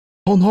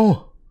Oh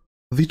no!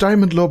 The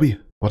diamond lobby!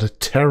 What a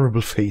terrible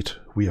fate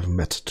we have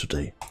met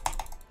today.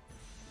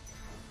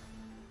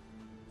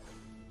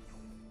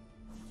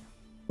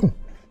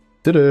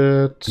 Did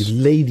it! The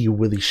lady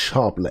with the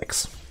sharp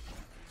legs.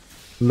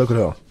 Look at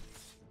her.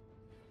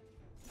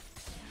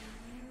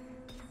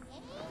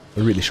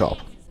 Really sharp.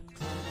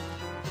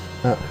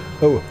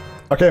 Oh,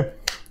 okay.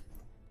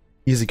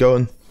 Easy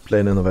going,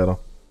 playing Innovator.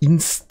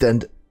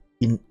 Instant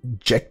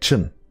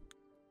injection.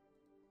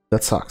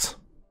 That sucks.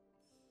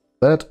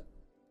 That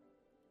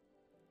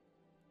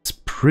is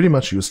pretty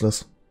much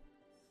useless.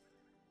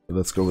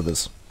 Let's go with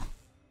this.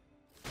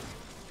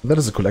 That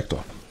is a collector.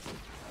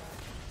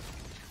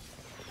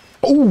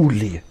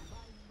 Holy!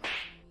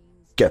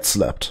 Get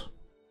slapped.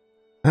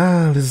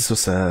 Ah, this is so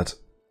sad.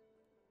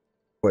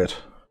 Wait.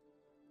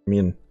 I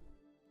mean...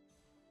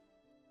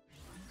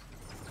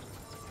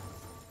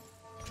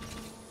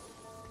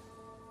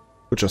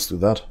 we'll just do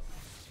that.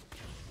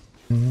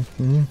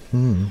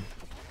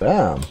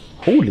 Bam!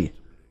 Holy!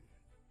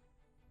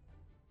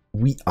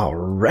 We are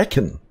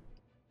wrecking!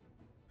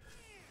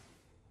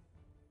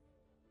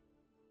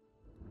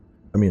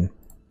 I mean...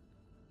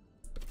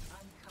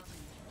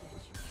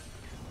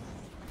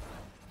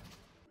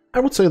 I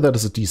would say that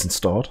is a decent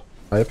start.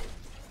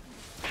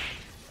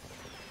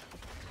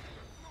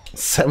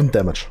 7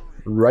 damage.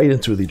 Right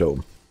into the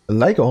dome.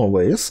 Like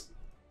always,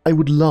 I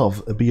would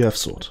love a BF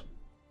sword.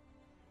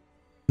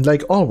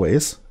 Like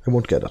always, I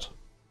won't get it.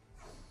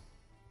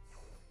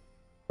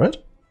 Right?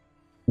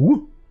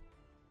 Ooh.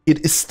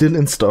 It is still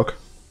in stock.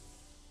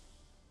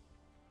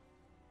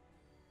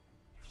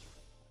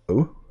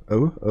 Oh,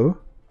 oh, oh.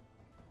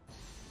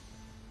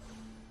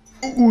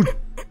 Ooh,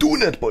 do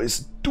it,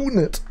 boys, do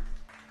it.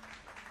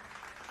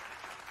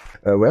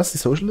 Where's the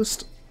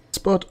socialist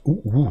spot?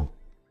 Ooh,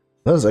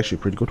 that is actually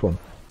a pretty good one.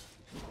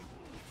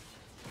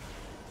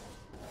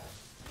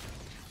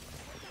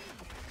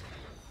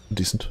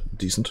 Decent,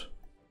 decent.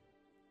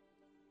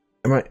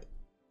 Am I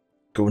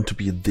going to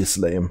be this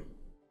lame?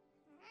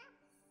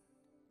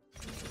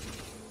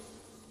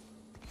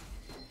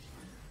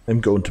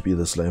 I'm going to be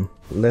this lame.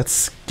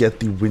 Let's get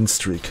the win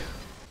streak.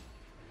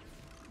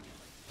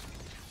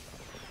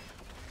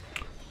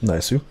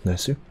 Nice you,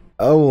 nice you.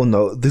 Oh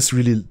no, this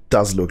really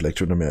does look like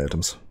Trinamere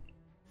items.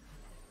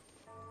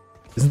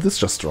 Isn't this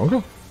just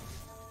stronger?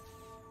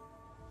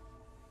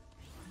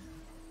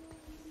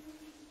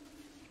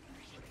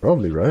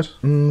 Probably, right?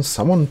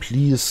 Someone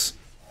please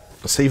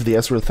save the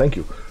Ezreal, thank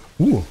you.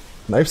 Ooh,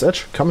 Knife's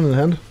Edge, coming in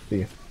hand.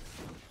 The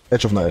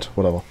Edge of Night,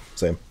 whatever,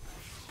 same.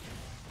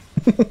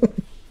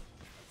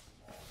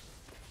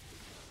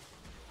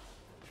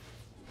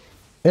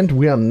 And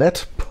we are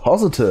net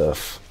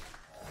positive.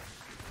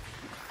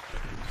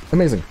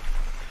 Amazing.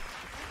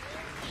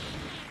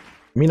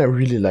 I mean, I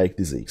really like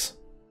these eggs.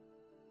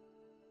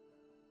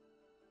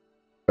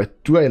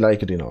 But do I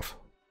like it enough?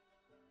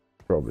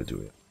 Probably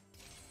do, yeah.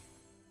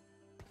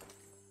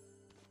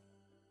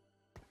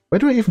 Why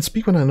do I even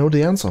speak when I know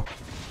the answer?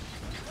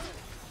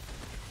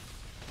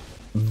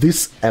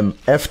 This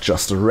MF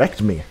just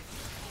wrecked me.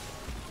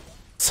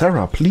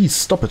 Sarah, please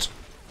stop it.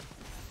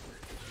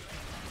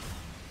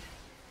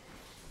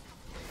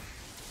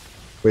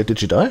 Wait, did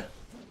she die?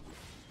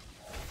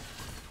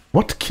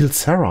 What killed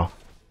Sarah?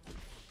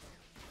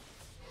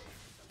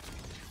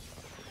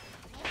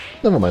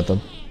 Never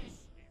mind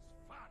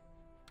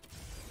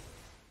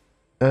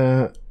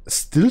then.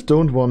 Still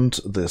don't want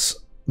this.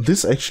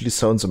 This actually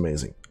sounds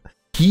amazing.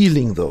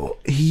 Healing though.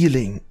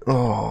 Healing.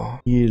 Oh,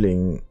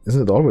 healing.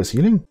 Isn't it always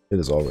healing? It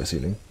is always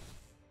healing.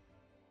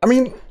 I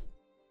mean,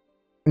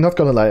 not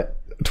gonna lie,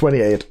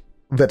 28.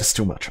 That is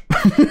too much.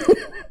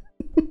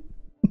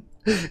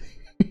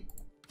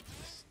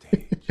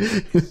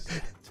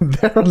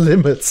 There are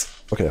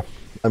limits. Okay,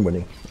 I'm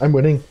winning. I'm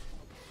winning.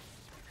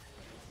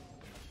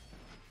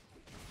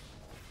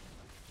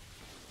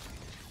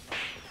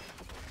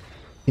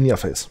 In your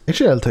face.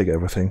 Actually, I'll take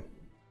everything.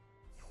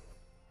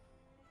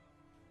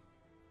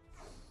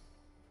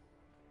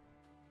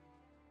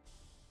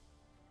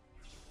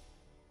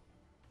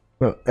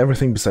 Well,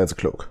 everything besides a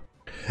cloak.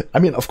 I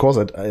mean, of course,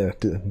 I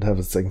didn't have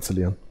a second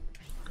Cillian.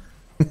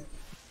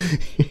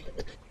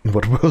 In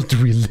what world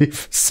do we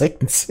live?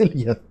 Second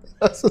Cillian?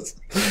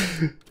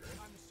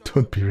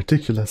 Don't be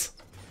ridiculous.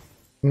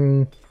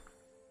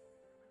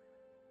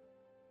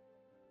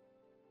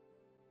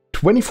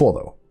 24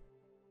 though.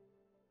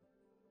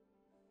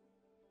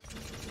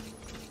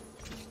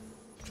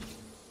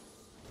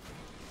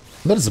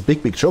 That is a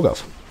big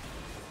Cho'Gath.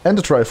 And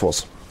a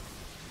Triforce.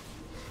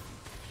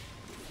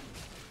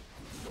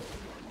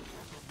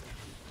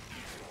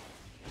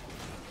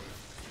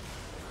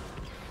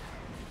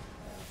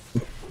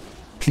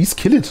 Please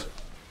kill it.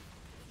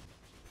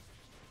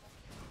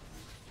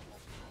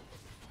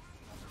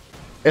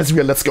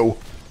 Ezreal, let's go.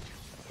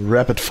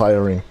 Rapid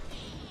firing.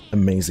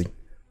 Amazing.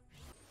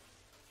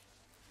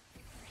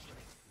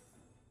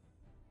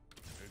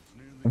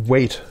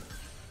 Wait.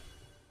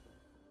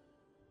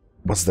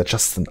 Was that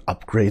just an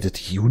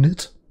upgraded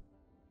unit?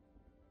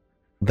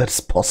 That's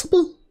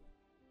possible?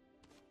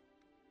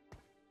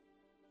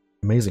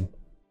 Amazing.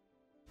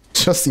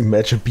 Just Just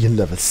imagine being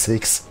level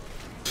 6.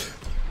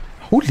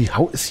 Holy,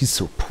 how is he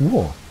so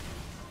poor?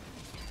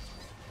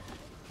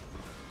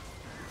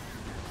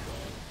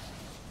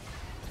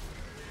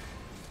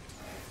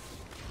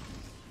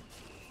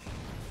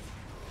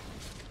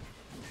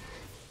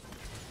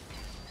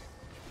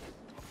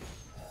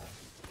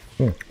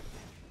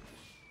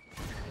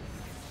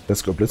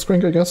 Let's go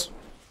Blitzcrank, I guess.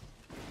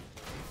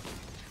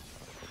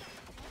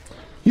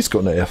 He's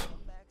gonna F.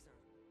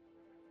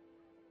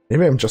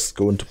 Maybe I'm just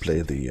going to play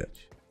the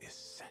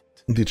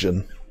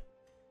Jhin.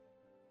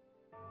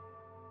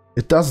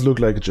 It does look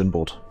like a Jhin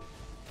board.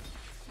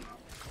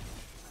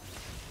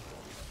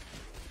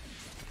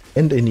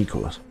 And a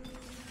Nico.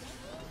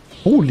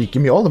 Holy,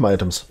 give me all the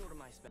items.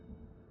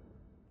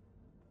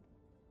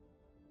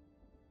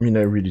 I mean,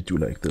 I really do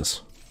like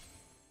this.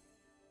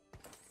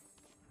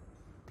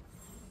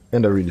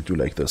 And I really do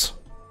like this.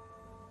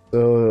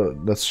 So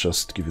let's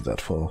just give you that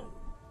for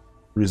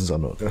reasons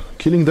unknown.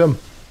 Killing them.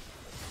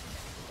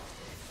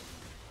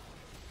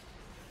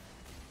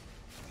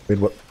 Wait,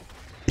 what?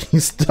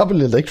 He's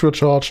double electro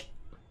charge.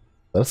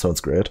 That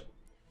sounds great.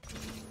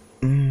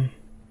 I'm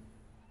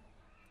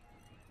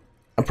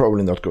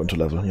probably not going to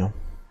level here.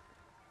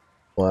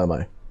 Or am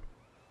I?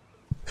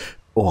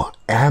 Or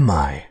am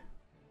I?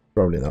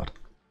 Probably not.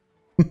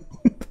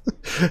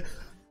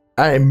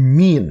 I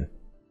mean...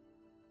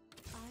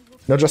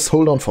 Now just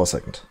hold on for a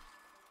second.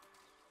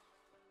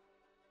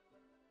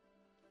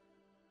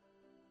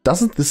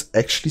 Doesn't this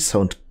actually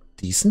sound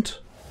decent?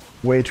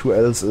 Wait, who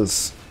else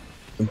is...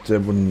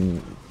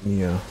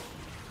 yeah.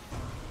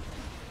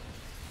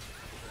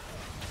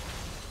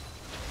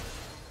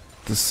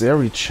 The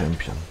Zeri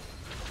champion.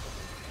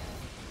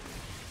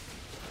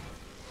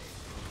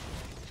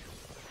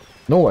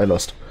 No, I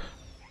lost.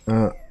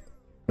 No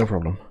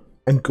problem.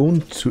 I'm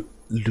going to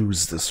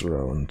lose this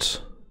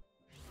round.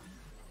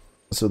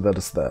 So that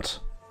is that.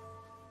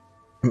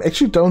 I'm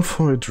actually down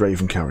for a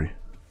Draven carry.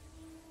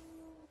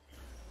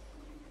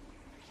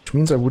 Which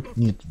means I would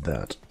need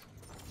that.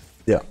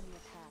 Yeah.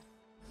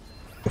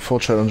 A 4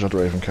 challenger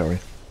Draven carry.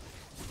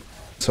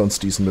 Sounds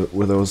decent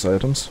with those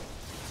items.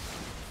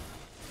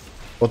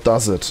 Or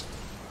does it?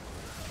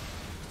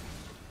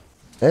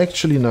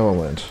 Actually, never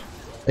mind.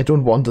 I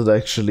don't want it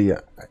actually,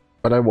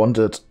 but I want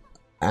it.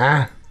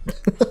 Ah!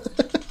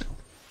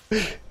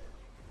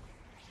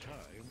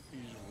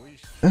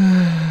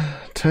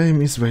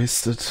 Time is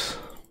wasted.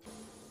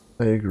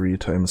 I agree,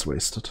 time is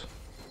wasted.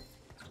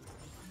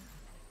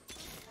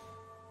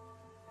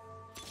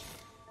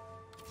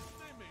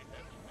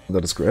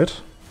 That is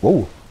great.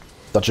 Whoa!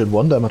 That did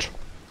 1 damage.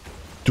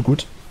 Too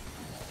good.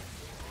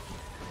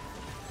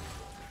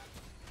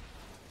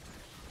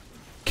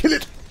 Kill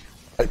it!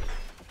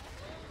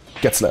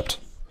 Get slapped.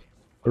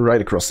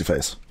 Right across the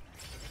face.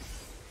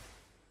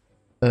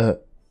 I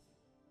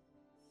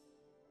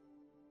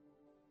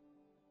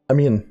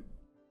mean...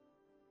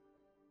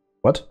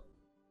 What?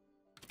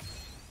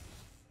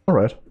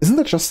 Alright. Isn't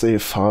that just a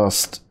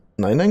fast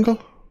 9 angle?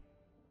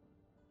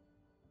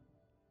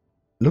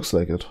 Looks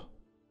like it.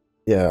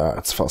 Yeah,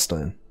 it's fast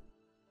 9.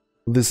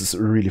 This is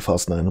really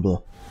fast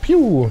 9able.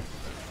 Pew!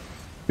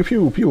 Pew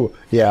pew pew!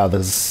 Yeah,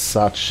 this is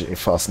such a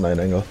fast 9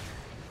 angle.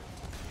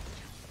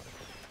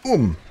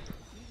 Boom!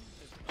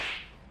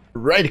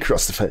 Right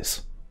across the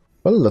face.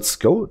 Well, let's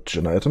go.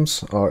 Jhin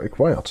items are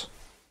acquired.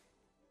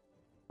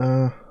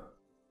 I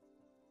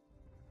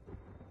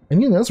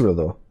need Ezreal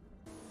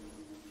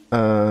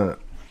though.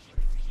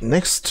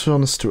 Next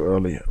turn is too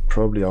early.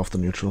 Probably after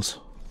neutrals.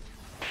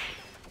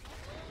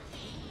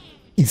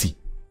 Easy.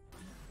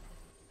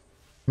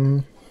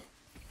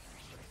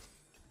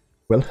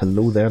 Well,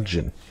 hello there,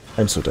 Jhin.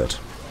 I'm so dead.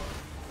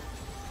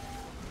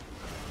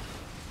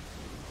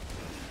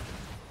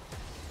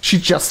 She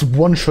just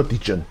one-shot the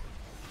Jhin.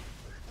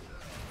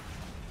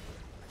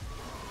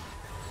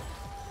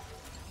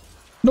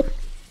 Nope.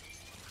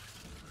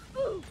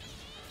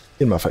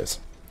 In my face.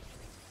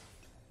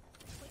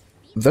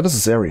 That is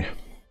Zeri.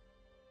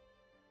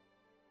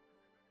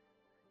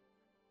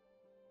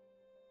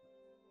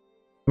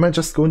 Am I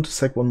just going to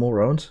sack one more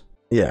round?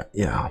 Yeah.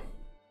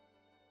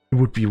 It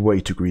would be way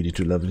too greedy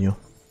to level you.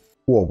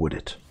 Or would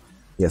it?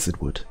 Yes,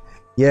 it would.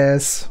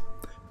 Yes.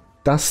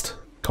 Dust,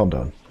 calm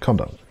down. Calm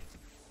down.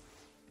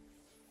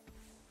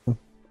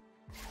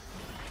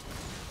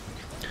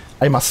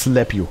 I must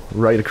slap you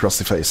right across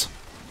the face.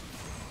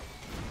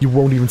 You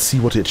won't even see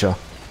what hit ya.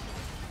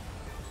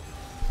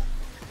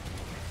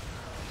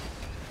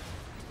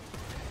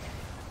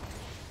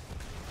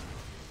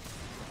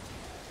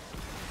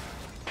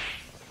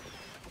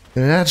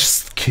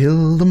 Just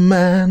kill the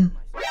man.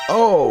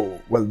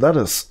 Oh, well that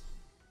is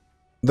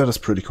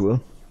pretty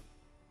cool.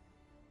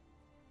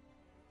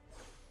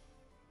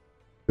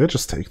 Did I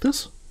just take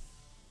this?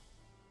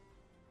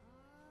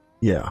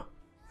 Yeah.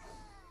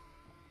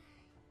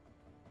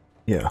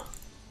 Yeah.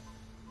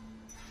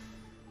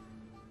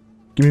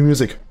 Give me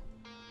music.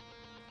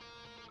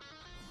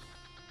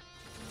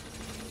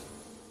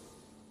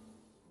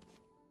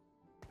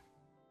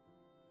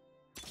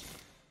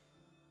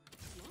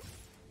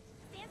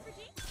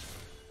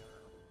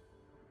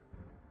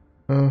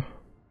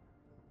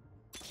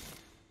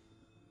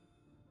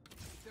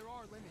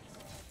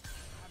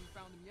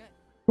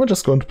 We're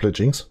just going to play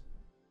Jinx.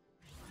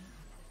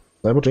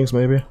 Cyber Jinx,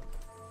 maybe.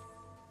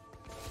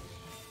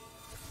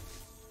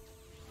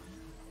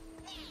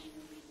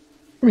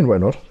 I mean, why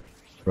not?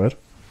 Right?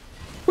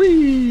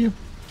 Whee!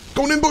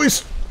 Going in,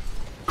 boys!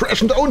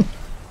 Crashing down!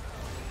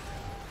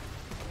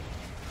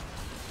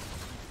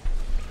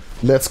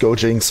 Let's go,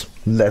 Jinx.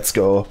 Let's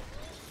go.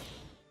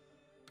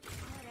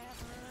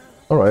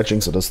 Alright,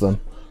 Jinx it is then.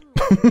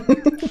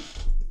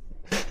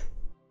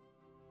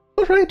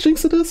 Alright,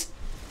 Jinx it is.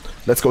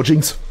 Let's go,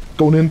 Jinx.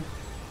 Going in.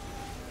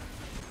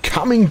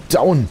 Coming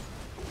down.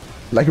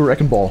 Like a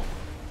wrecking ball.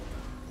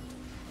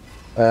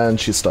 And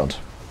she's stunned.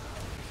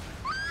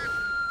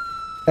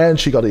 And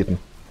she got eaten.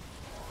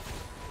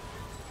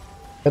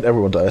 And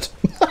everyone died.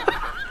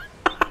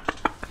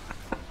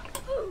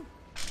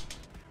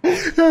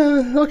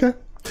 Okay.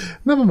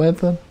 Never mind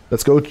then.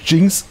 Let's go.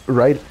 Jinx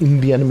right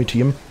in the enemy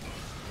team.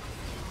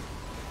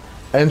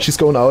 And she's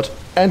going out.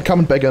 And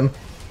coming back in.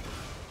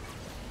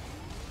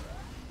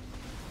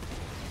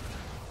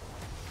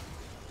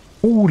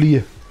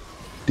 Holy.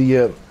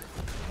 The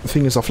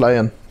thing is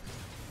flying.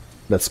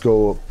 Let's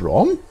go.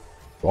 Brom?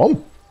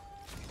 Brom?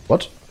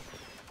 What?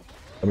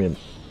 I mean...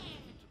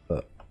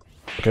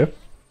 okay.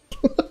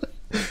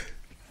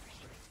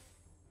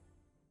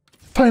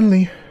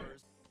 Finally.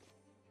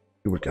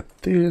 You will get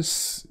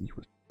this, you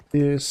will get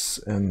this,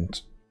 and...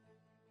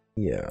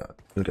 yeah,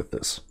 you'll get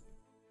this.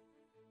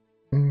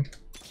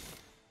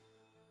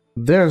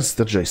 There's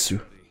the Jesu.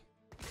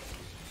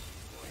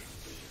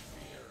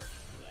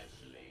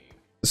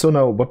 So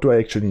now, what do I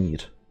actually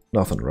need?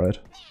 Nothing, right?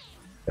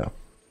 Yeah.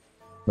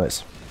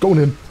 Nice. Going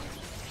in.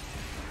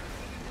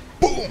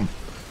 Boom!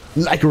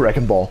 Like a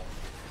wrecking ball.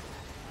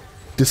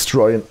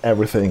 Destroying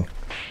everything.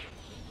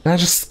 I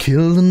just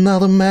killed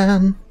another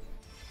man.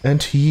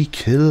 And he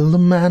killed a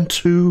man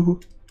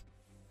too.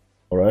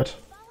 Alright.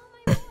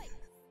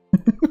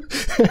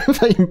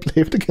 Have I even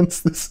played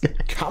against this guy?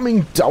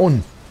 Coming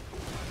down.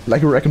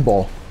 Like a wrecking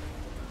ball.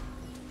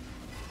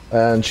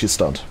 And she's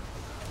stunned.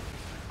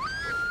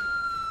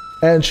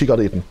 And she got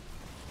eaten.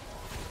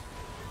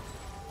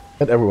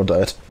 And everyone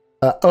died.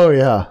 Oh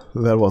yeah,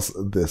 that was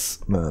this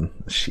man.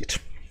 Shit.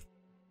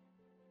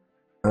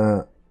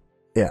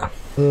 Yeah.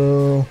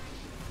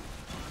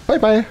 Bye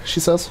bye, she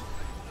says.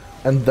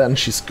 And then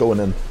she's going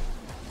in.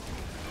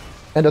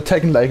 And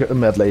attacking like a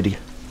mad lady.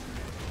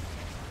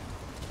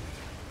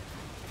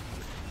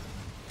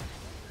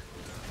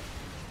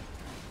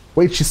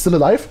 Wait, she's still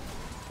alive?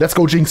 Let's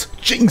go, Jinx!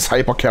 Jinx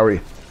hyper carry!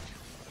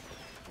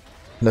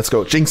 Let's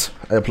go, Jinx!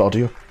 I applaud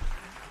you.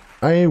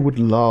 I would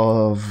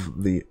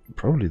love the...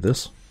 probably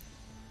this.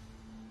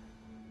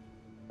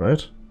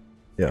 Right?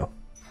 Yeah.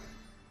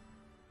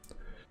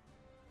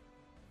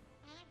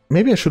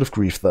 Maybe I should have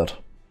griefed that.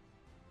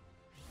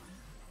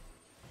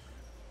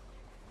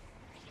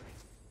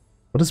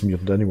 What is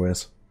mutant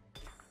anyways?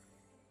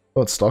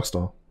 Oh, it's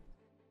Darkstar.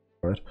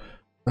 Right.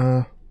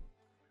 Quick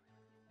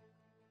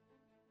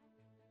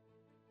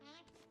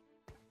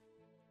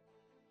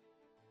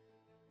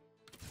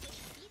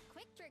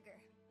trigger.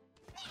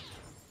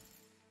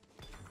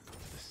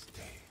 The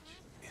stage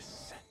is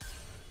set.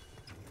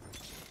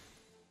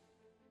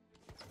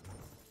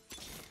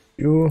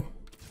 You.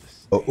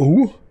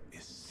 Oh.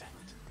 Is set.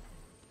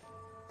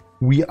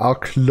 We are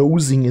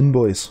closing in,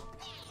 boys.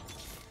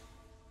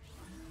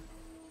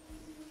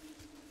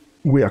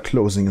 We are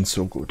closing in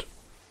so good.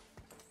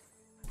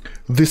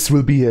 This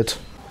will be it.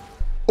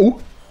 Oh!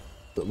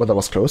 Well, that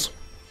was close.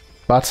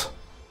 But...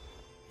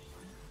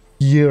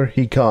 here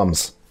he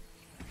comes.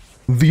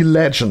 The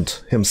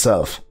legend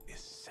himself. Is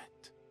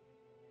set.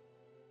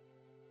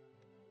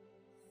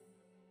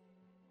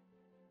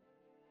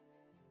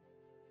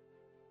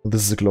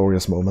 This is a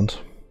glorious moment.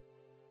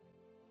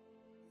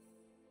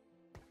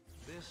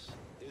 This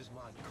is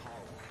my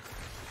call.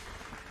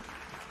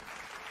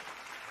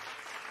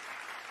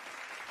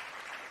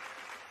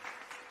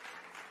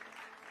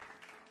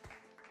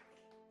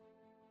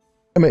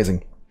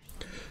 Amazing.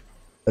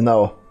 And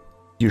now,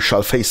 you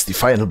shall face the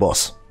final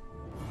boss.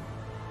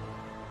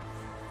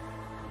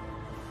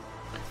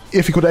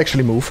 If he could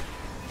actually move.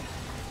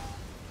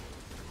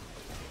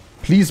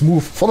 Please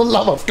move. For the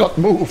love of God,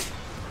 move!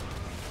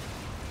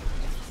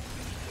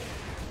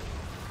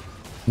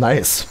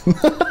 Nice.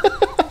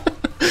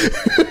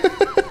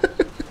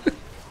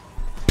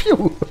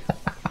 Pew!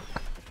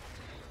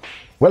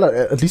 Well,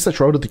 at least I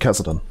shrouded the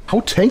Kassadin.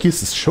 How tanky is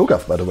this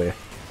Shogath, by the way?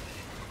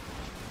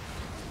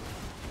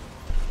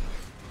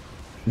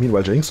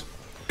 Meanwhile, Jinx,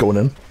 going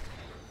in.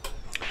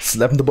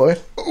 Slapping the boy.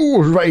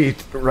 Oh,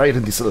 right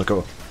in the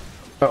silico.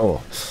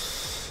 Uh-oh.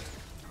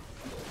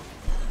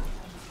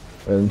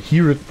 And he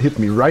hit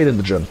me right in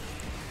the gym.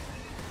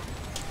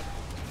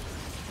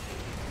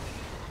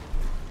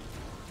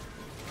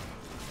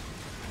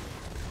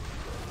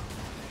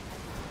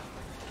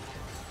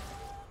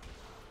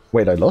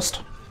 Wait, I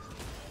lost?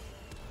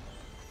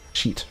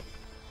 Cheat.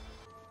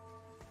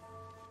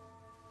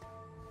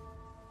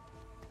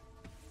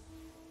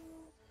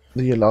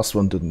 The last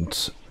one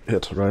didn't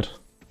hit, right?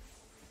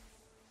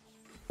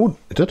 Oh,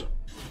 it did?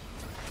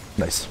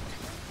 Nice.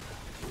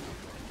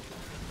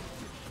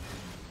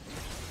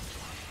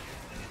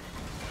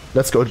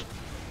 Let's go.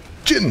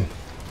 Jhin!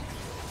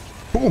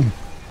 Boom!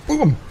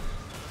 Boom!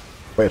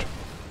 Wait.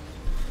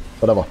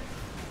 Whatever.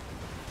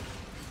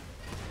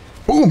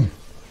 Boom!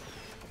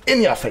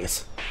 In your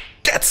face!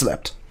 Get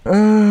slapped!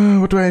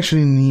 What do I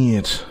actually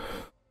need?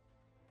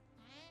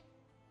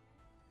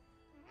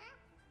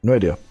 No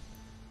idea.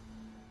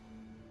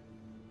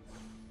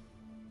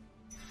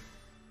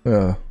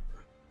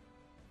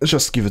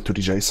 Just give it to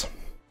the Jace.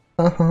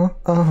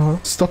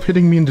 Stop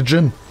hitting me in the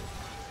Jhin.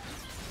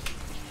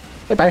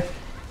 Bye bye.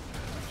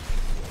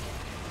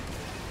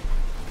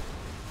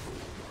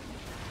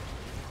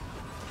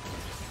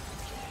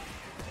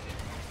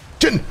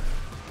 Jhin!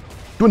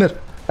 Doing it!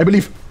 I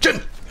believe!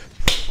 Jhin!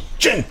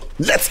 Jhin!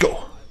 Let's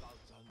go!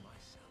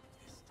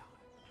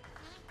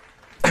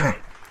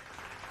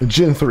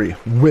 Jhin 3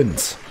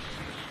 wins.